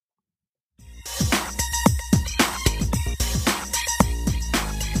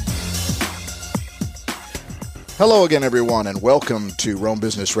Hello again, everyone, and welcome to Rome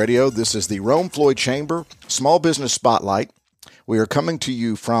Business Radio. This is the Rome Floyd Chamber Small Business Spotlight. We are coming to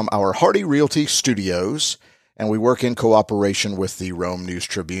you from our Hardy Realty Studios, and we work in cooperation with the Rome News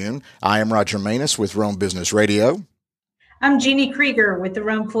Tribune. I am Roger Manus with Rome Business Radio. I'm Jeannie Krieger with the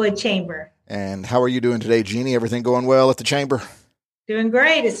Rome Floyd Chamber. And how are you doing today, Jeannie? Everything going well at the Chamber? Doing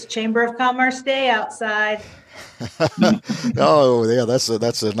great. It's Chamber of Commerce Day outside. Oh, yeah, that's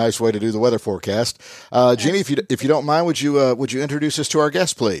a nice way to do the weather forecast. Jeannie, if you don't mind, would you introduce us to our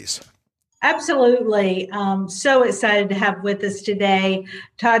guest, please? Absolutely. So excited to have with us today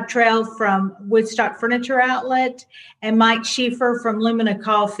Todd Trail from Woodstock Furniture Outlet and Mike Schieffer from Lumina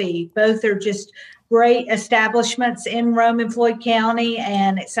Coffee. Both are just great establishments in Rome and Floyd County,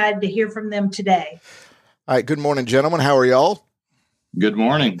 and excited to hear from them today. All right. Good morning, gentlemen. How are y'all? Good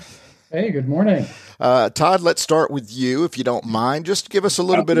morning. Hey, good morning. Todd, let's start with you, if you don't mind. Just give us a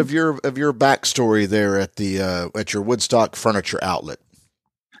little bit of your backstory there at your Woodstock Furniture Outlet.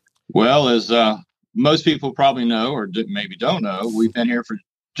 Well, as most people probably know, or maybe don't know, we've been here for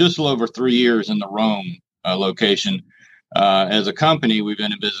just a little over 3 years in the Rome location. As a company, we've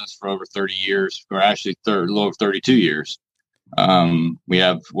been in business for over 30 years, or actually a little over 32 years. We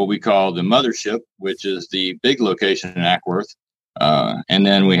have what we call the mothership, which is the big location in Ackworth. And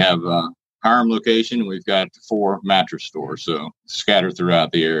then we have Hiram location. We've got 4 mattress stores, so scattered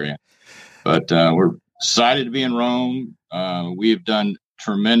throughout the area. But we're excited to be in Rome. We've done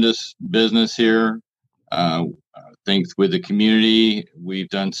tremendous business here. I think with the community, we've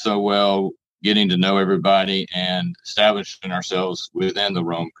done so well getting to know everybody and establishing ourselves within the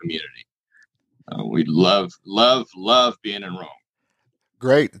Rome community. We love being in Rome.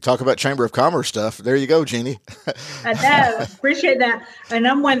 Great. Talk about Chamber of Commerce stuff. There you go, Jeannie. I know. Appreciate that. And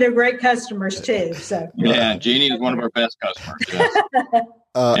I'm one of their great customers too. So yeah, Jeannie is one of our best customers. Yes.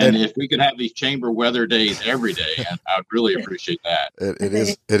 And if we could have these chamber weather days every day, I'd really appreciate that.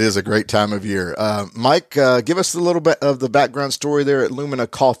 It is a great time of year. Mike, give us a little bit of the background story there at Lumina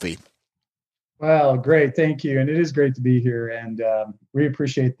Coffee. Well, great. Thank you. And it is great to be here, and we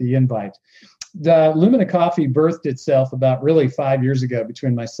appreciate the invite. The Lumina Coffee birthed itself about really 5 years ago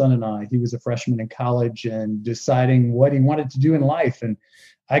between my son and I. He was a freshman in college and deciding what he wanted to do in life. And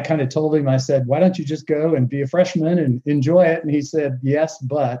I kind of told him, I said, why don't you just go and be a freshman and enjoy it? And he said, yes,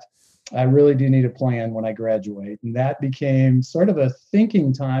 but I really do need a plan when I graduate. And that became sort of a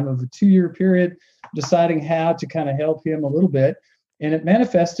thinking time of a 2-year period, deciding how to kind of help him a little bit. And it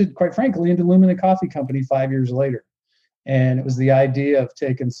manifested, quite frankly, into Lumina Coffee Company 5 years later. And it was the idea of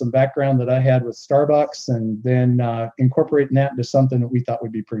taking some background that I had with Starbucks and then incorporating that into something that we thought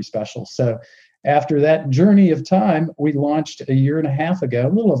would be pretty special. So after that journey of time, we launched a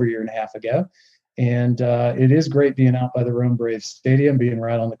little over a year and a half ago. And it is great being out by the Rome Braves Stadium, being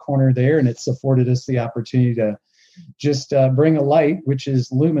right on the corner there. And it's afforded us the opportunity to just bring a light, which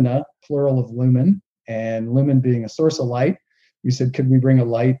is Lumina, plural of lumen, and lumen being a source of light. We said, could we bring a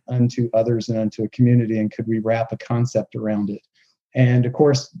light unto others and unto a community, and could we wrap a concept around it? And of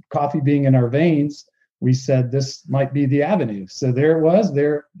course, coffee being in our veins, we said this might be the avenue. So there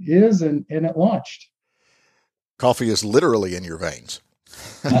is, and it launched. Coffee is literally in your veins.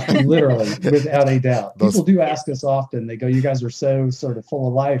 Literally, without a doubt. People do ask us often, they go, you guys are so sort of full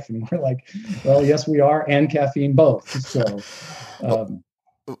of life. And we're like, well, yes, we are, and caffeine both. So,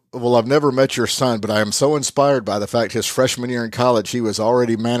 well, I've never met your son, but I am so inspired by the fact his freshman year in college, he was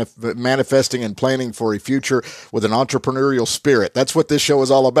already manifesting and planning for a future with an entrepreneurial spirit. That's what this show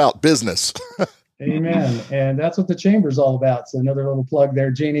is all about, business. Amen. And that's what the chamber is all about. So another little plug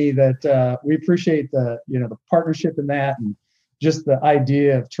there, Jeannie, that we appreciate the partnership in that, and just the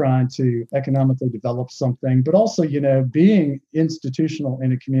idea of trying to economically develop something, but also, being institutional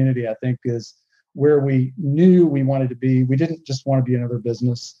in a community, I think is where we knew we wanted to be. We didn't just want to be another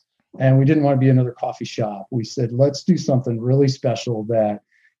business, and we didn't want to be another coffee shop. We said, let's do something really special that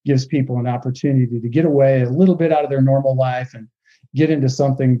gives people an opportunity to get away a little bit out of their normal life and get into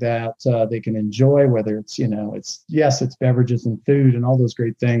something that they can enjoy, whether it's, it's beverages and food and all those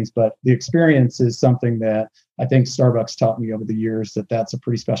great things. But the experience is something that I think Starbucks taught me over the years, that's a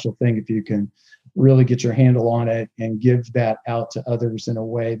pretty special thing if you can really get your handle on it and give that out to others in a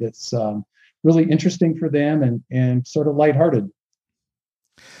way that's really interesting for them and sort of lighthearted.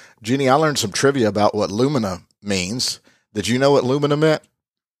 Jeannie, I learned some trivia about what Lumina means. Did you know what Lumina meant?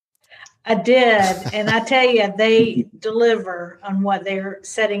 I did. And I tell you, they deliver on what they're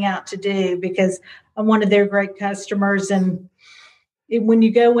setting out to do, because I'm one of their great customers. And when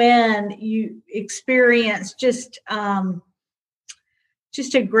you go in, you experience just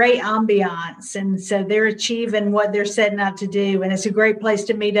just a great ambiance. And so they're achieving what they're setting out to do. And it's a great place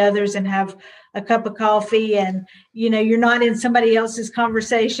to meet others and have a cup of coffee. And, you're not in somebody else's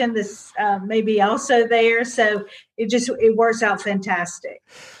conversation that's maybe also there. So it works out fantastic.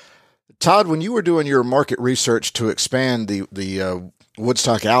 Todd, when you were doing your market research to expand the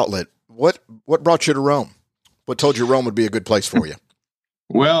Woodstock outlet, what brought you to Rome? What told you Rome would be a good place for you?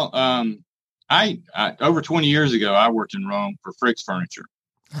 Well, I over 20 years ago, I worked in Rome for Frick's Furniture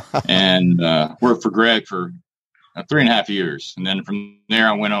and worked for Greg for 3.5 years. And then from there,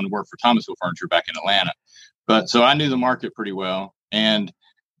 I went on to work for Thomasville Furniture back in Atlanta. But so I knew the market pretty well. And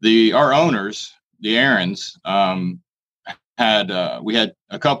our owners, the Aarons, we had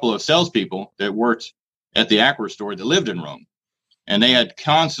a couple of salespeople that worked at the Acworth store that lived in Rome. And they had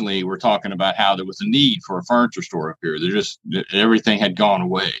constantly were talking about how there was a need for a furniture store up here. Everything had gone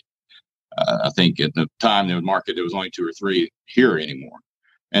away. I think at the time there was only 2 or 3 here anymore.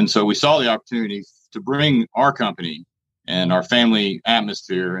 And so we saw the opportunity to bring our company and our family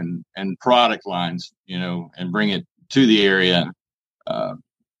atmosphere and product lines, and bring it to the area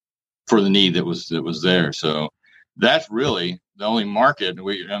for the need that was there. So that's really the only marketing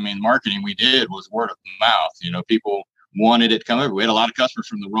we did was word of mouth. People wanted it to come over. We had a lot of customers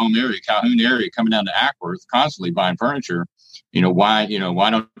from the Rome area, Calhoun area, coming down to Acworth, constantly buying furniture. Why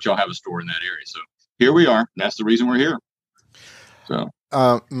don't y'all have a store in that area? So here we are. That's the reason we're here. So,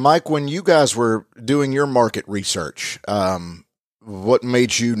 Mike, when you guys were doing your market research, what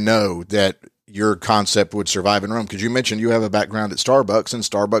made you know that your concept would survive in Rome? Because you mentioned you have a background at Starbucks, and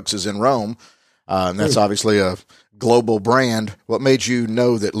Starbucks is in Rome. And that's obviously a global brand. What made you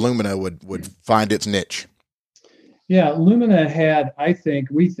know that Lumina would find its niche? Yeah, Lumina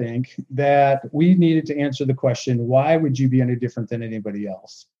we think that we needed to answer the question, why would you be any different than anybody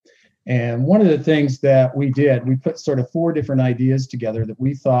else? And one of the things that we did, we put sort of 4 different ideas together that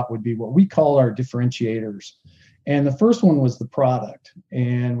we thought would be what we call our differentiators. And the first one was the product.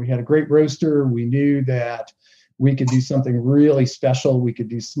 And we had a great roaster. We knew that we could do something really special. We could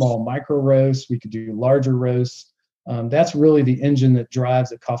do small micro roasts. We could do larger roasts. That's really the engine that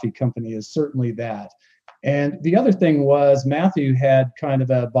drives a coffee company, is certainly that. And the other thing was Matthew had kind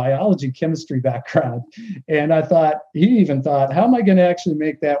of a biology chemistry background. And he even thought, how am I going to actually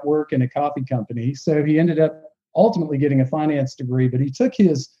make that work in a coffee company? So he ended up ultimately getting a finance degree, but he took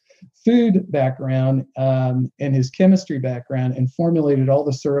his food background and his chemistry background and formulated all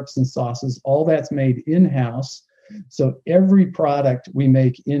the syrups and sauces. All that's made in-house. So every product we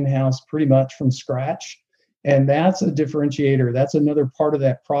make in-house pretty much from scratch. And that's a differentiator. That's another part of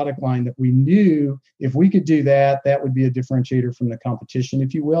that product line that we knew if we could do that, that would be a differentiator from the competition,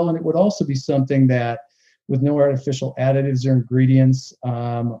 if you will. And it would also be something that, with no artificial additives or ingredients,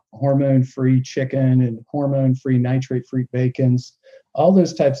 hormone-free chicken and hormone-free, nitrate-free bacons, all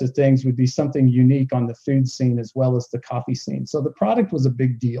those types of things would be something unique on the food scene as well as the coffee scene. So the product was a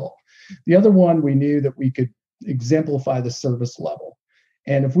big deal. The other one, we knew that we could exemplify the service level.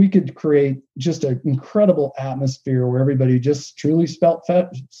 And if we could create just an incredible atmosphere where everybody just truly felt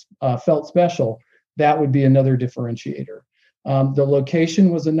special, that would be another differentiator. The location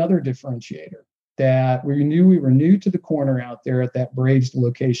was another differentiator, that we knew we were new to the corner out there at that Braves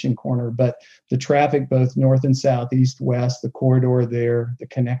location corner, but the traffic both north and south, east, west, the corridor there, the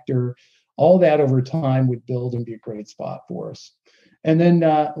connector, all that over time would build and be a great spot for us. And then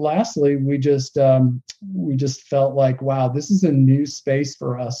lastly, we just felt like, wow, this is a new space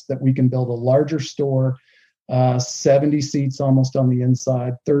for us that we can build a larger store, 70 seats almost on the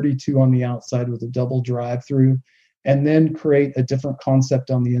inside, 32 on the outside with a double drive-through, and then create a different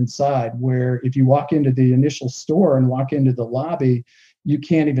concept on the inside where if you walk into the initial store and walk into the lobby, you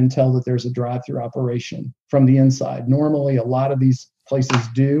can't even tell that there's a drive-through operation from the inside. Normally, a lot of these places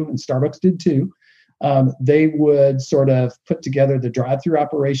do, and Starbucks did too. They would sort of put together the drive-through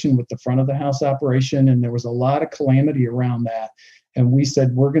operation with the front of the house operation, and there was a lot of calamity around that. And we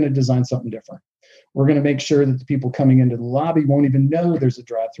said, we're going to design something different. We're going to make sure that the people coming into the lobby won't even know there's a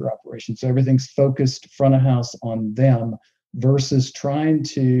drive-through operation. So everything's focused front of house on them versus trying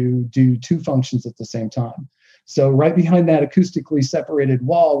to do 2 functions at the same time. So right behind that acoustically separated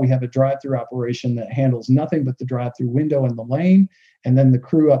wall, we have a drive-through operation that handles nothing but the drive-through window and the lane. And then the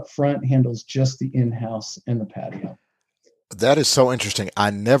crew up front handles just the in-house and the patio. That is so interesting.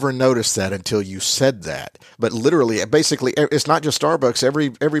 I never noticed that until you said that. But literally, basically, it's not just Starbucks.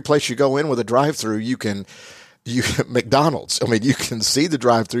 Every place you go in with a drive-through, you McDonald's. I mean, you can see the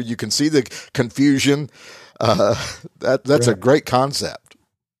drive-through. You can see the confusion. That's right. A great concept.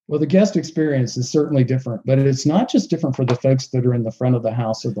 Well, the guest experience is certainly different, but it's not just different for the folks that are in the front of the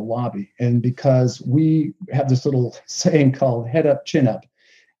house or the lobby. And because we have this little saying called head up, chin up.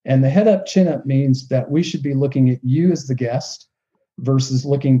 And the head up, chin up means that we should be looking at you as the guest versus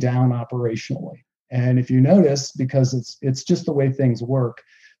looking down operationally. And if you notice, because it's just the way things work,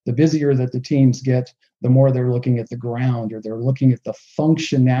 the busier that the teams get, the more they're looking at the ground, or they're looking at the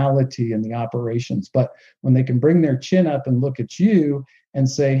functionality in the operations. But when they can bring their chin up and look at you and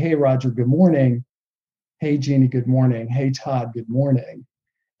say, hey, Roger, good morning. Hey, Jeannie, good morning. Hey, Todd, good morning.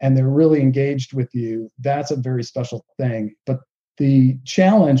 And they're really engaged with you. That's a very special thing. But the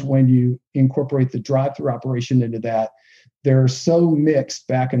challenge when you incorporate the drive-through operation into that, they're so mixed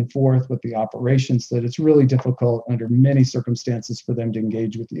back and forth with the operations that it's really difficult under many circumstances for them to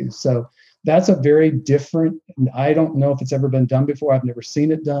engage with you. So that's a very different, I don't know if it's ever been done before. I've never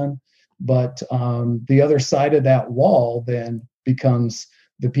seen it done. But the other side of that wall then becomes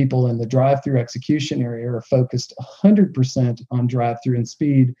the people in the drive-through execution area are focused 100% on drive-through and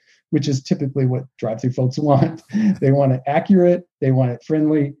speed, which is typically what drive-through folks want. They want it accurate, they want it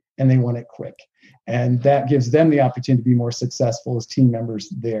friendly, and they want it quick. And that gives them the opportunity to be more successful as team members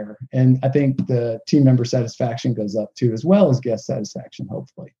there. And I think the team member satisfaction goes up too, as well as guest satisfaction,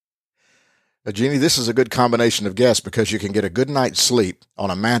 hopefully. Jeannie, this is a good combination of guests because you can get a good night's sleep on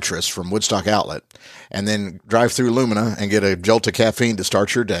a mattress from Woodstock Outlet and then drive through Lumina and get a jolt of caffeine to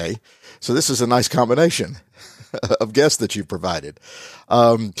start your day. So this is a nice combination of guests that you've provided.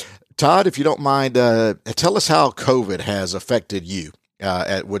 Todd, if you don't mind, tell us how COVID has affected you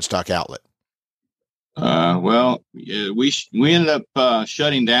at Woodstock Outlet. Well, we ended up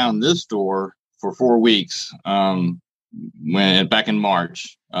shutting down this store for 4 weeks back in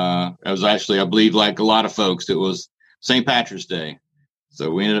March. It was actually, I believe, like a lot of folks, it was St. Patrick's Day. So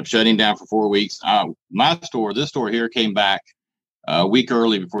we ended up shutting down for 4 weeks. This store here came back a week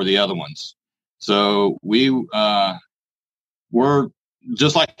early before the other ones. So we were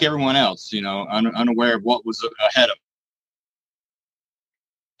just like everyone else, unaware of what was ahead of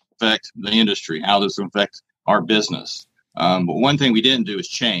affect the industry, how this will affect our business. But one thing we didn't do is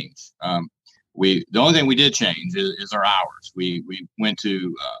change. The only thing we did change is our hours. We went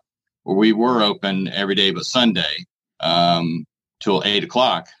to where we were open every day but Sunday till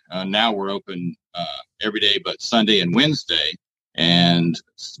 8:00. Now we're open every day but Sunday and Wednesday, and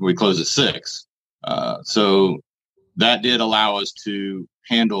we close at 6. So that did allow us to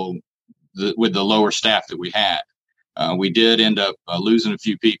handle with the lower staff that we had. We did end up losing a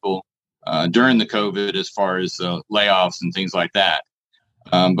few people during the COVID as far as layoffs and things like that.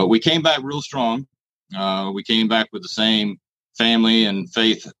 But we came back real strong. We came back with the same family and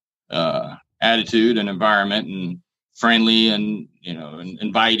faith attitude and environment, and friendly and and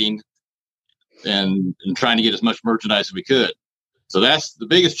inviting, and trying to get as much merchandise as we could. So that's the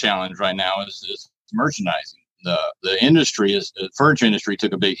biggest challenge right now is merchandising. The industry the furniture industry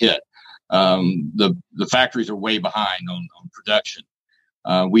took a big hit. The factories are way behind on production.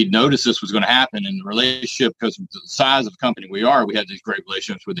 We noticed this was going to happen in the relationship because of the size of the company we are. We had these great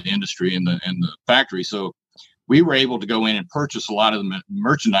relationships with the industry and the factory. So we were able to go in and purchase a lot of the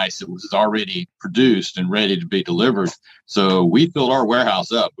merchandise that was already produced and ready to be delivered. So we filled our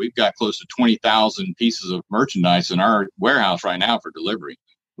warehouse up. We've got close to 20,000 pieces of merchandise in our warehouse right now for delivery,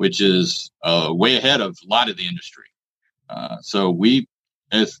 which is way ahead of a lot of the industry. So we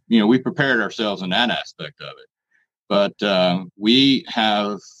prepared ourselves in that aspect of it. But we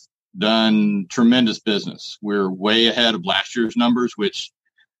have done tremendous business. We're way ahead of last year's numbers, which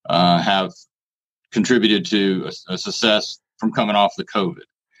have contributed to a success from coming off the COVID.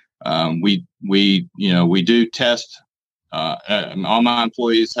 We do test. All my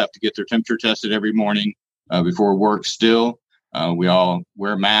employees have to get their temperature tested every morning before work still. We all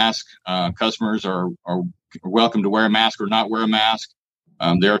wear masks. Customers are welcome to wear a mask or not wear a mask.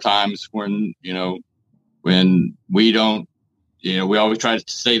 There are times when we don't, we always try to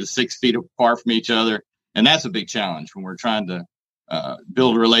stay the 6 feet apart from each other. And that's a big challenge when we're trying to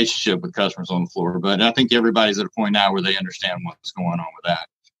build a relationship with customers on the floor. But I think everybody's at a point now where they understand what's going on with that.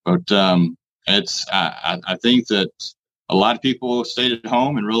 But I think that a lot of people stayed at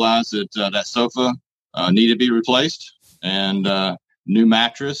home and realized that that sofa needed to be replaced, and new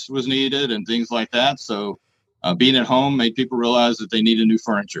mattress was needed and things like that. So being at home made people realize that they needed new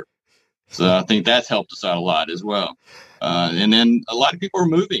furniture. So I think that's helped us out a lot as well. And then a lot of people are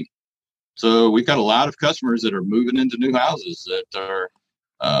moving. So we've got a lot of customers that are moving into new houses, that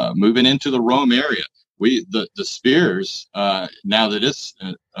are moving into the Rome area. The Spears, now that it's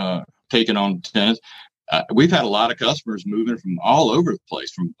taken on tenants, we've had a lot of customers moving from all over the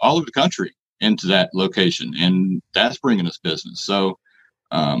place, from all over the country into that location, and that's bringing us business. So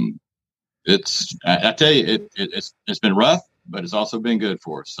I tell you, it's been rough, but it's also been good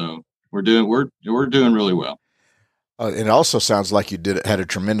for us. So we're doing really well. It also sounds like you had a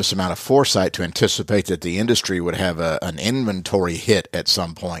tremendous amount of foresight to anticipate that the industry would have an inventory hit at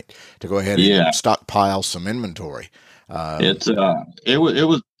some point to go ahead and stockpile some inventory. We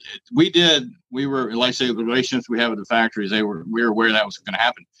were, like I say, the relationships we have with the factories, we were aware that was going to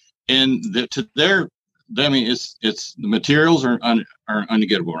happen. And it's the materials are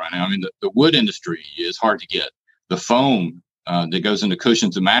ungettable right now. I mean, the wood industry is hard to get. The foam that goes into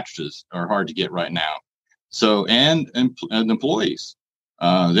cushions and mattresses are hard to get right now. So, and employees,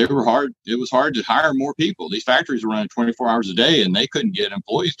 they were hard. It was hard to hire more people. These factories were running 24 hours a day, and they couldn't get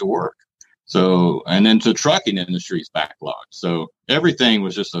employees to work. So, and then the trucking industry's backlogged. So everything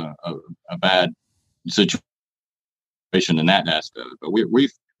was just a bad situation in that aspect. But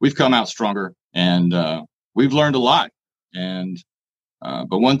we've come out stronger, and we've learned a lot. And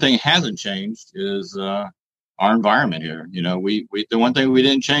but one thing hasn't changed is our environment here. You know, the one thing we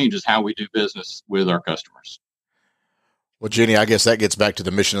didn't change is how we do business with our customers. Well, Jenny, I guess that gets back to the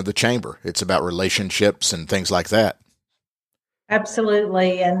mission of the chamber. It's about relationships and things like that.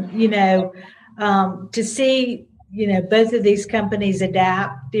 Absolutely. And, to see, both of these companies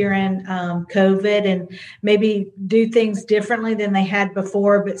adapt during COVID and maybe do things differently than they had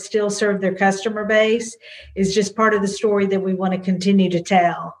before, but still serve their customer base is just part of the story that we want to continue to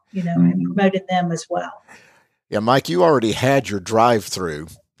tell, and promoting them as well. Yeah, Mike, you already had your drive-through,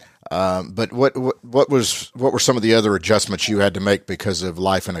 but what were some of the other adjustments you had to make because of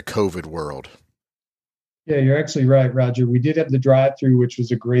life in a COVID world? Yeah, you're actually right, Roger. We did have the drive-through, which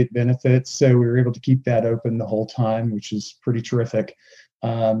was a great benefit. So we were able to keep that open the whole time, which is pretty terrific.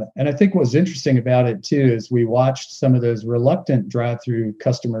 And I think what was interesting about it, too, is we watched some of those reluctant drive-through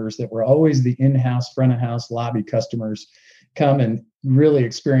customers that were always the in-house, front-of-house lobby customers come and really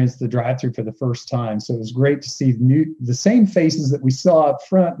experience the drive-through for the first time. So it was great to see the same faces that we saw up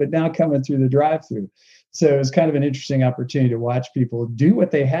front, but now coming through the drive-through. So it was kind of an interesting opportunity to watch people do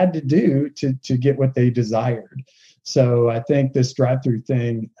what they had to do to get what they desired. So I think this drive-through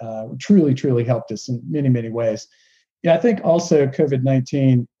thing truly, truly helped us in many, many ways. Yeah, I think also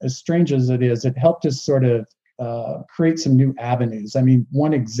COVID-19, as strange as it is, it helped us sort of create some new avenues. I mean,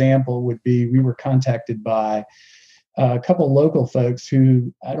 one example would be we were contacted by a couple of local folks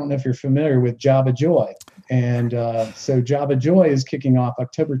who, I don't know if you're familiar with Java Joy. And so Java Joy is kicking off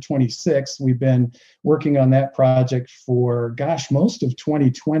October 26th. We've been working on that project for, most of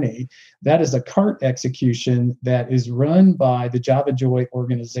 2020. That is a cart execution that is run by the Java Joy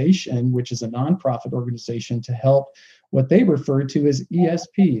organization, which is a nonprofit organization to help what they refer to as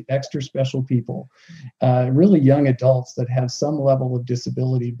ESP, extra special people, really young adults that have some level of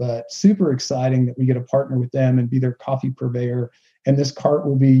disability, but super exciting that we get to partner with them and be their coffee purveyor. And this cart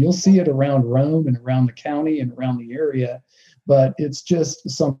you'll see it around Rome and around the county and around the area, but it's just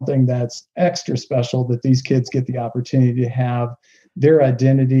something that's extra special that these kids get the opportunity to have their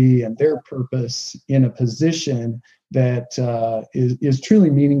identity and their purpose in a position that is truly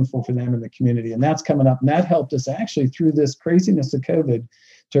meaningful for them in the community. And that's coming up. And that helped us actually through this craziness of COVID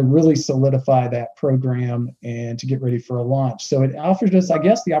to really solidify that program and to get ready for a launch. So it offered us, I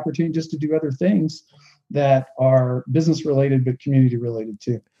guess, the opportunity just to do other things that are business related, but community related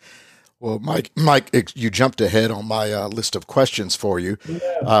too. Well, Mike, you jumped ahead on my list of questions for you.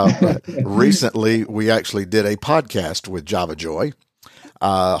 Yeah. Recently, we actually did a podcast with Java Joy.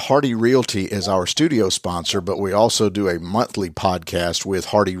 Hardy Realty is our studio sponsor, but we also do a monthly podcast with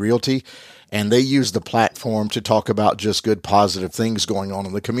Hardy Realty, and they use the platform to talk about just good, positive things going on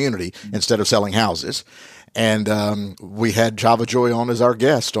in the community instead of selling houses. And we had Java Joy on as our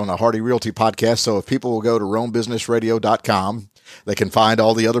guest on a Hardy Realty podcast. So if people will go to RomeBusinessRadio.com, they can find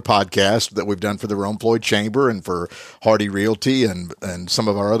all the other podcasts that we've done for the Rome Floyd Chamber and for Hardy Realty and some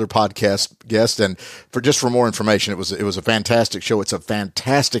of our other podcast guests. And for more information, it was a fantastic show. It's a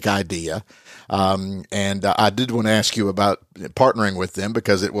fantastic idea. And I did want to ask you about partnering with them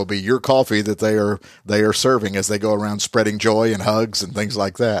because it will be your coffee that they are serving as they go around spreading joy and hugs and things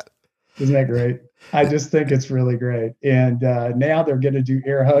like that. Isn't that great? I just think it's really great. And now they're going to do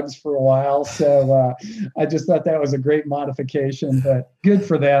air hugs for a while. So I just thought that was a great modification, but good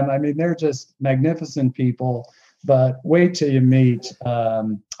for them. I mean, they're just magnificent people, but wait till you meet,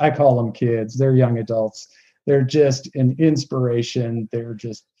 I call them kids. They're young adults. They're just an inspiration. They're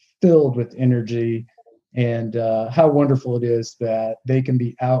just filled with energy, and how wonderful it is that they can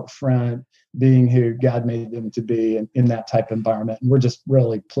be out front being who God made them to be in that type of environment. And we're just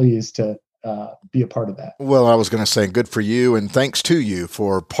really pleased to be a part of that. Well, I was going to say good for you and thanks to you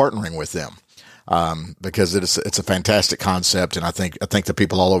for partnering with them. because it's a fantastic concept, and I think the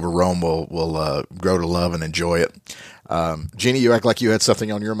people all over Rome will grow to love and enjoy it. Jeannie, you act like you had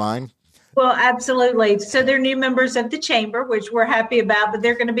something on your mind. Well, absolutely. So they're new members of the chamber, which we're happy about, but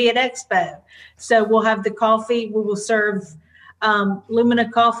they're going to be at Expo. So we'll have the coffee. We will serve Lumina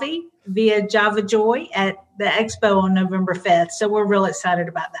coffee via Java Joy at the Expo on November 5th. So we're real excited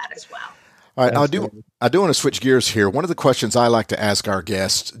about that as well. All right, I do want to switch gears here. One of the questions I like to ask our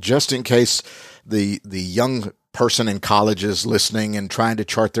guests, just in case the young person in college is listening and trying to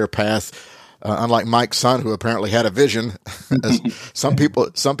chart their path, unlike Mike's son, who apparently had a vision, as some people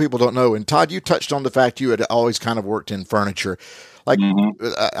don't know. And Todd, you touched on the fact you had always kind of worked in furniture. Like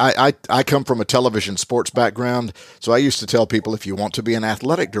I come from a television sports background, so I used to tell people, if you want to be an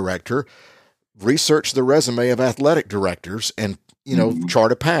athletic director, research the resume of athletic directors and,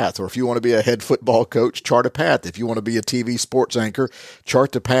 chart a path. Or if you want to be a head football coach, chart a path. If you want to be a TV sports anchor,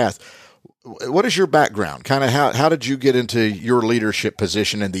 chart the path. What is your background? Kind of how did you get into your leadership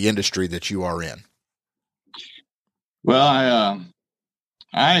position in the industry that you are in? Well,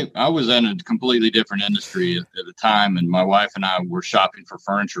 I was in a completely different industry at the time, and my wife and I were shopping for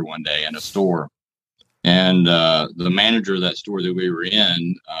furniture one day in a store, and the manager of that store that we were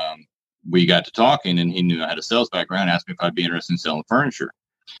in, we got to talking, and he knew I had a sales background, asked me if I'd be interested in selling furniture.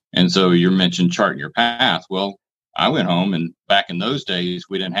 And so you mentioned charting your path. Well, I went home, and back in those days,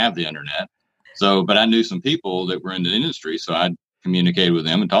 we didn't have the internet. But I knew some people that were in the industry, so I communicated with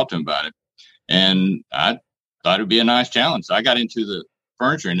them and talked to them about it. And I thought it'd be a nice challenge. So I got into the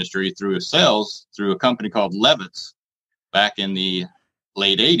furniture industry through a company called Levitz back in the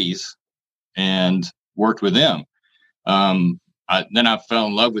late 80s, and worked with them. Then I fell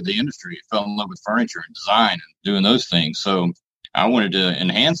in love with the industry, fell in love with furniture and design and doing those things. So I wanted to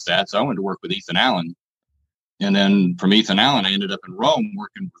enhance that. So I went to work with Ethan Allen. And then from Ethan Allen, I ended up in Rome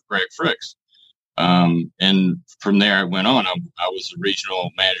working with Greg Fricks. And from there, I went on. I was the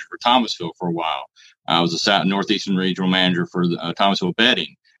regional manager for Thomasville for a while. I was a Northeastern regional manager for Thomasville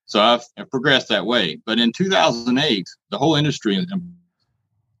Bedding. So I've progressed that way. But in 2008, the whole industry,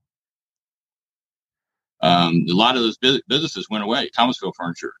 a lot of those businesses went away. Thomasville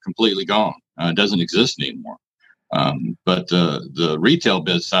Furniture, completely gone. It doesn't exist anymore. But the retail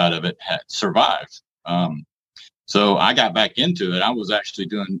biz side of it had survived. So I got back into it. I was actually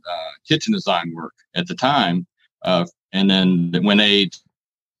doing kitchen design work at the time. And then when they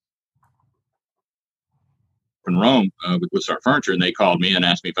in Rome with Woodstock Furniture, and they called me and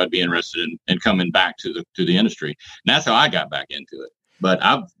asked me if I'd be interested in coming back to the industry. And that's how I got back into it. But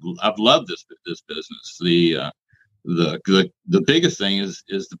I've loved this business. The biggest thing is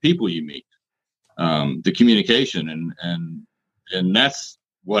the people you meet, the communication, and that's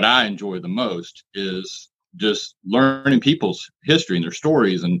what I enjoy the most, is just learning people's history and their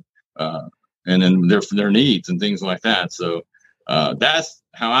stories, and then their needs and things like that. So that's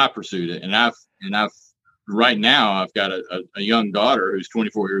how I pursued it. And I've right now I've got a young daughter who's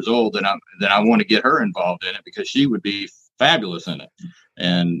 24 years old, and I want to get her involved in it because she would be fabulous in it.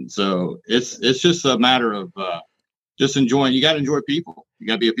 And so it's just a matter of just enjoying. You got to enjoy people. You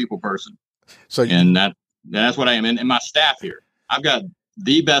got to be a people person. So that's what I am. And my staff here, I've got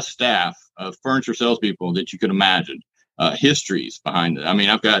the best staff of furniture salespeople that you could imagine. Histories behind it. I mean,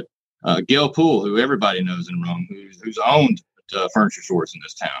 I've got Gail Poole, who everybody knows in Rome, who's owned furniture stores in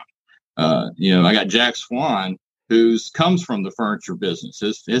this town. I got Jack Swan, who comes from the furniture business.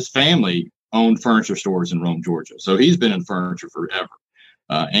 His family owned furniture stores in Rome, Georgia. So he's been in furniture forever.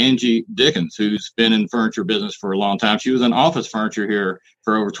 Angie Dickens, who's been in furniture business for a long time. She was in office furniture here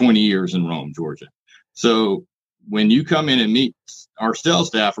for over 20 years in Rome, Georgia. So when you come in and meet our sales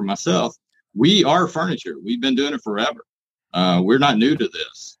staff or myself, we are furniture. We've been doing it forever. We're not new to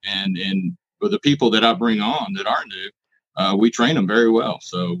this. And with the people that I bring on that are new, we train them very well.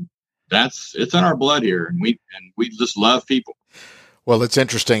 So it's in our blood here, and we just love people. Well, it's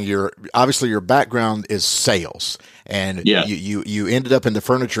interesting. Obviously your background is sales, and you ended up in the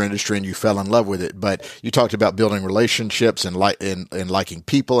furniture industry and you fell in love with it. But you talked about building relationships and liking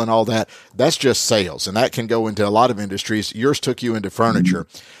people and all that. That's just sales, and that can go into a lot of industries. Yours took you into furniture.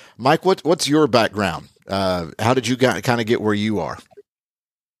 Mm-hmm. Mike, what's your background? How did you kind of get where you are?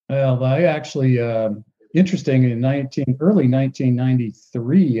 Well, I actually, interesting, in early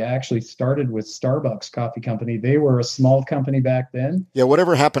 1993, I actually started with Starbucks Coffee Company. They were a small company back then. Yeah,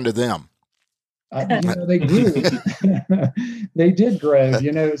 whatever happened to them? They grew. They did grow.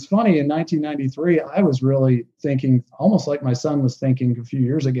 It's funny. In 1993, I was really thinking, almost like my son was thinking a few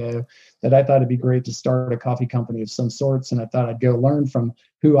years ago, that I thought it'd be great to start a coffee company of some sorts. And I thought I'd go learn from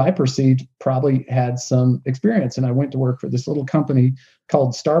who I perceived probably had some experience. And I went to work for this little company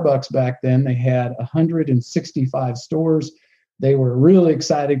called Starbucks back then. They had 165 stores. They were really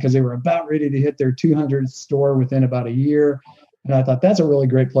excited because they were about ready to hit their 200th store within about a year. And I thought that's a really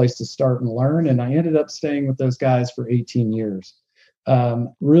great place to start and learn. And I ended up staying with those guys for 18 years.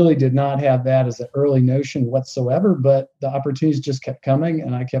 Really did not have that as an early notion whatsoever, but the opportunities just kept coming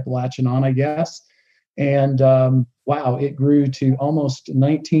and I kept latching on, I guess. And wow, it grew to almost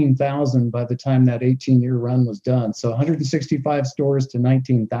 19,000 by the time that 18-year run was done. So 165 stores to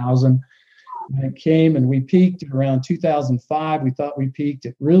 19,000. And it came and we peaked around 2005. We thought we peaked.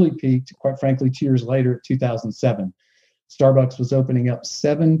 It really peaked, quite frankly, 2 years later at 2007. Starbucks was opening up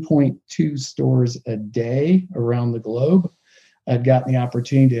 7.2 stores a day around the globe. I'd gotten the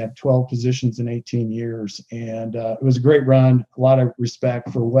opportunity to have 12 positions in 18 years. And it was a great run, a lot of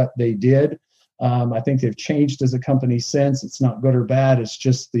respect for what they did. I think they've changed as a company since. It's not good or bad. It's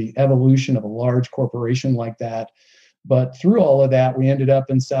just the evolution of a large corporation like that. But through all of that, we ended up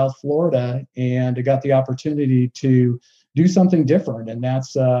in South Florida and I got the opportunity to do something different. And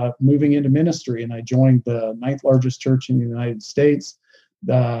that's moving into ministry. And I joined the 9th largest church in the United States,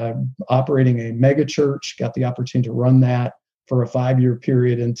 operating a mega church, got the opportunity to run that for a 5-year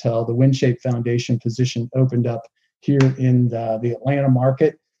period until the WinShape Foundation position opened up here in the Atlanta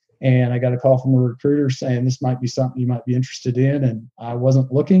market. And I got a call from a recruiter saying this might be something you might be interested in. And I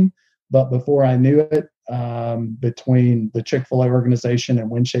wasn't looking, but before I knew it, between the Chick-fil-A organization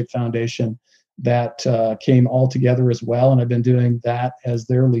and WinShape Foundation, that came all together as well. And I've been doing that as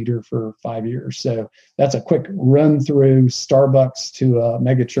their leader for 5 years. So that's a quick run through Starbucks to a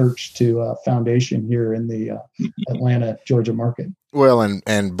mega church to a foundation here in the Atlanta, Georgia market. Well,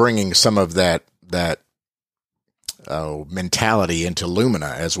 and bringing some of that mentality into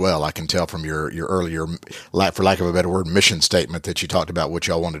Lumina as well. I can tell from your earlier, for lack of a better word, mission statement that you talked about what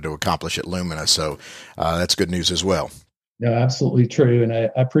y'all wanted to accomplish at Lumina. So that's good news as well. No, absolutely true. And I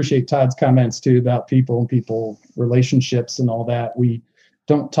appreciate Todd's comments too about people relationships and all that. We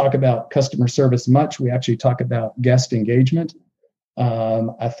don't talk about customer service much. We actually talk about guest engagement.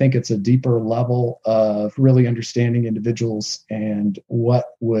 I think it's a deeper level of really understanding individuals and what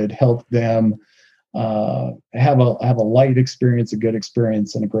would help them have a light experience, a good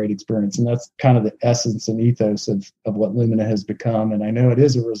experience, and a great experience. And that's kind of the essence and ethos of what Lumina has become. And I know it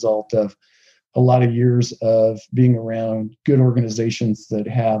is a result of a lot of years of being around good organizations that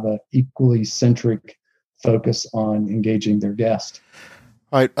have an equally centric focus on engaging their guests.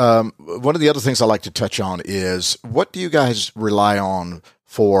 All right. One of the other things I like to touch on is what do you guys rely on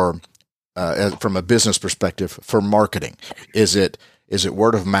for, from a business perspective, for marketing? Is it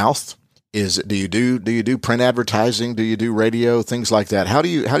word of mouth? Do you do print advertising? Do you do radio, things like that? How do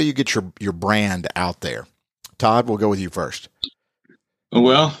you get your brand out there? Todd, we'll go with you first.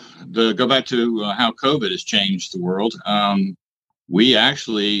 Well, to go back to how COVID has changed the world, we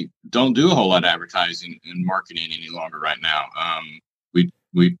actually don't do a whole lot of advertising and marketing any longer right now.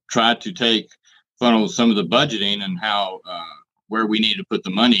 We tried to funnel some of the budgeting and how where we need to put the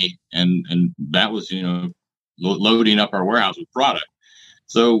money, and that was loading up our warehouse with product.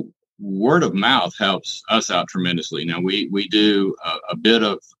 So word of mouth helps us out tremendously. Now we do a bit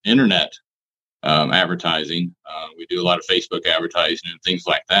of internet advertising. We do a lot of Facebook advertising and things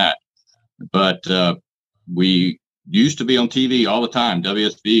like that. But we used to be on TV all the time.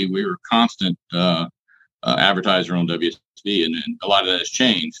 WSB, we were a constant advertiser on WSB, and a lot of that has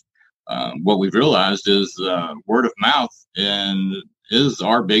changed. What we've realized is word of mouth is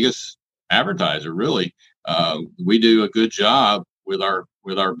our biggest advertiser, really. We do a good job with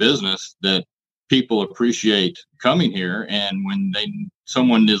our business that people appreciate coming here, and when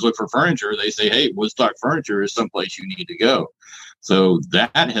someone is looking for furniture, they say, "Hey, Woodstock Furniture is someplace you need to go." So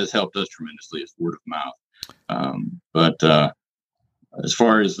that has helped us tremendously as word of mouth. But as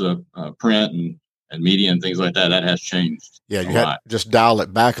far as the print and media and things like that, that has changed. Yeah, you have to just dial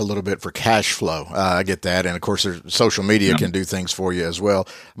it back a little bit for cash flow. I get that, and of course, social media can do things for you as well.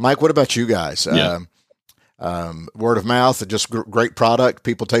 Mike, what about you guys? Word of mouth, just great product.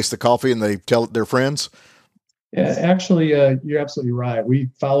 People taste the coffee and they tell their friends. Yeah, actually, you're absolutely right. We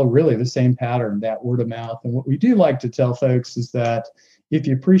follow really the same pattern, that word of mouth. And what we do like to tell folks is that if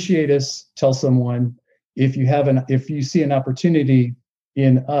you appreciate us, tell someone. If you see an opportunity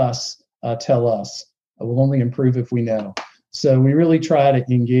in us, tell us. We'll only improve if we know. So we really try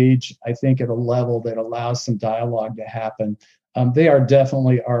to engage, I think, at a level that allows some dialogue to happen. They are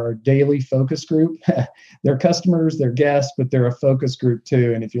definitely our daily focus group. They're customers, they're guests, but they're a focus group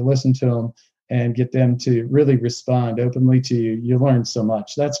too. And if you listen to them and get them to really respond openly to you, you learn so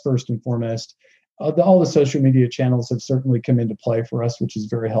much. That's first and foremost. All the social media channels have certainly come into play for us, which is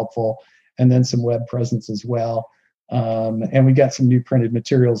very helpful. And then some web presence as well. And we got some new printed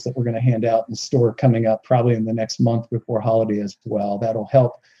materials that we're going to hand out in the store coming up probably in the next month before holiday as well. That'll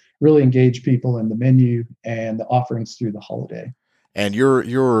help really engage people in the menu and the offerings through the holiday. And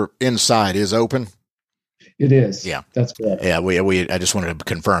your inside is open? It is. Yeah. That's correct. Yeah, I just wanted to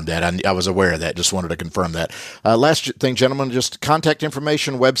confirm that. I was aware of that. Just wanted to confirm that. Last thing, gentlemen, just contact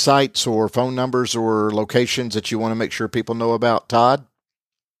information, websites or phone numbers or locations that you want to make sure people know about. Todd?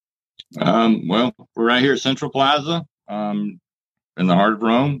 Well, we're right here at Central Plaza, in the heart of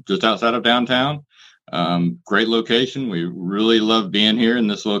Rome, just outside of downtown. Great location. We really love being here in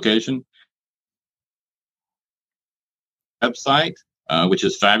this location. Website, which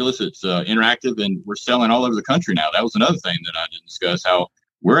is fabulous. It's interactive, and we're selling all over the country now. That was another thing that I didn't discuss, how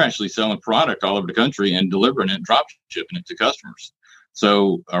we're actually selling product all over the country and delivering it, drop shipping it to customers.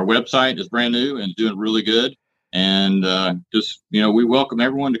 So our website is brand new and doing really good. And we welcome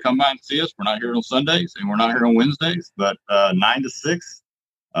everyone to come by and see us. We're not here on Sundays and we're not here on Wednesdays, but 9 to 6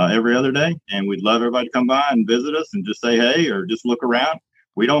 every other day. And we'd love everybody to come by and visit us and just say hey, or just look around.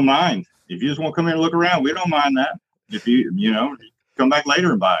 We don't mind. If you just want to come here and look around, we don't mind that. If you come back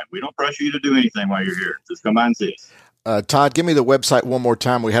later and buy it. We don't pressure you to do anything while you're here. Just come by and see us. Todd, give me the website one more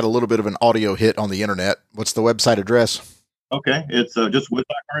time. We had a little bit of an audio hit on the internet. What's the website address? Okay, it's just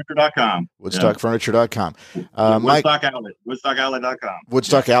woodstockfurniture.com. Woodstockfurniture.com. Woodstock Outlet. Woodstockoutlet.com.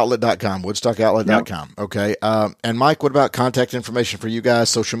 Woodstockoutlet.com. Woodstockoutlet.com. Yep. Okay. And Mike, what about contact information for you guys?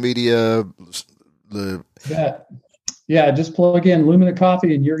 Social media? Yeah, just plug in Lumina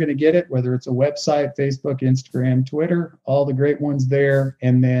Coffee and you're going to get it, whether it's a website, Facebook, Instagram, Twitter, all the great ones there.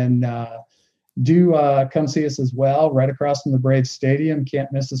 And then do come see us as well, right across from the Braves Stadium.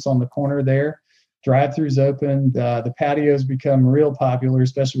 Can't miss us on the corner there. Drive-throughs opened. The patios become real popular,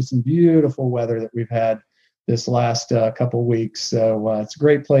 especially with some beautiful weather that we've had this last couple weeks. So it's a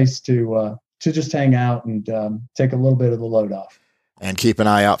great place to just hang out and take a little bit of the load off. And keep an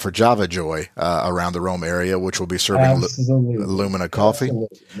eye out for Java Joy around the Rome area, which will be serving Lumina Coffee.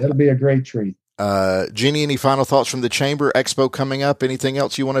 Absolutely. It'll be a great treat. Jeannie, any final thoughts from the Chamber? Expo coming up. Anything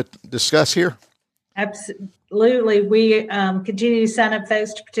else you want to discuss here? Absolutely. We continue to sign up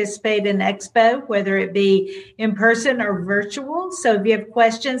folks to participate in Expo, whether it be in person or virtual. So if you have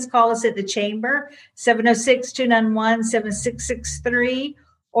questions, call us at the Chamber, 706-291-7663,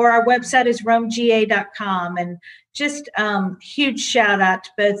 or our website is romega.com. And just huge shout out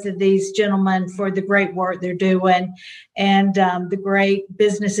to both of these gentlemen for the great work they're doing and the great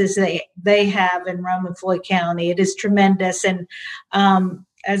businesses they have in Rome and Floyd County. It is tremendous. And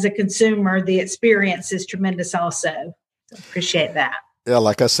as a consumer, the experience is tremendous also. So appreciate that. Yeah,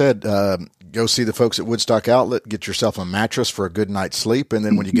 like I said, go see the folks at Woodstock Outlet, get yourself a mattress for a good night's sleep, and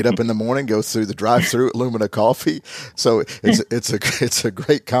then when you get up in the morning, go through the drive-through at Lumina Coffee. So it's a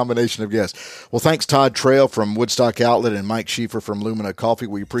great combination of guests. Well, thanks Todd Trail from Woodstock Outlet and Mike Schieffer from Lumina Coffee.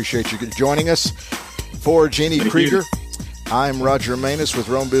 We appreciate you joining us. For Jeannie Krieger, I'm Roger Manus with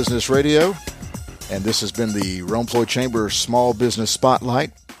Rome Business Radio, and this has been the Rome Floyd Chamber Small Business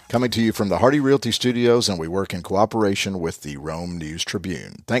Spotlight, coming to you from the Hardy Realty Studios, and we work in cooperation with the Rome News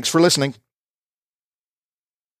Tribune. Thanks for listening.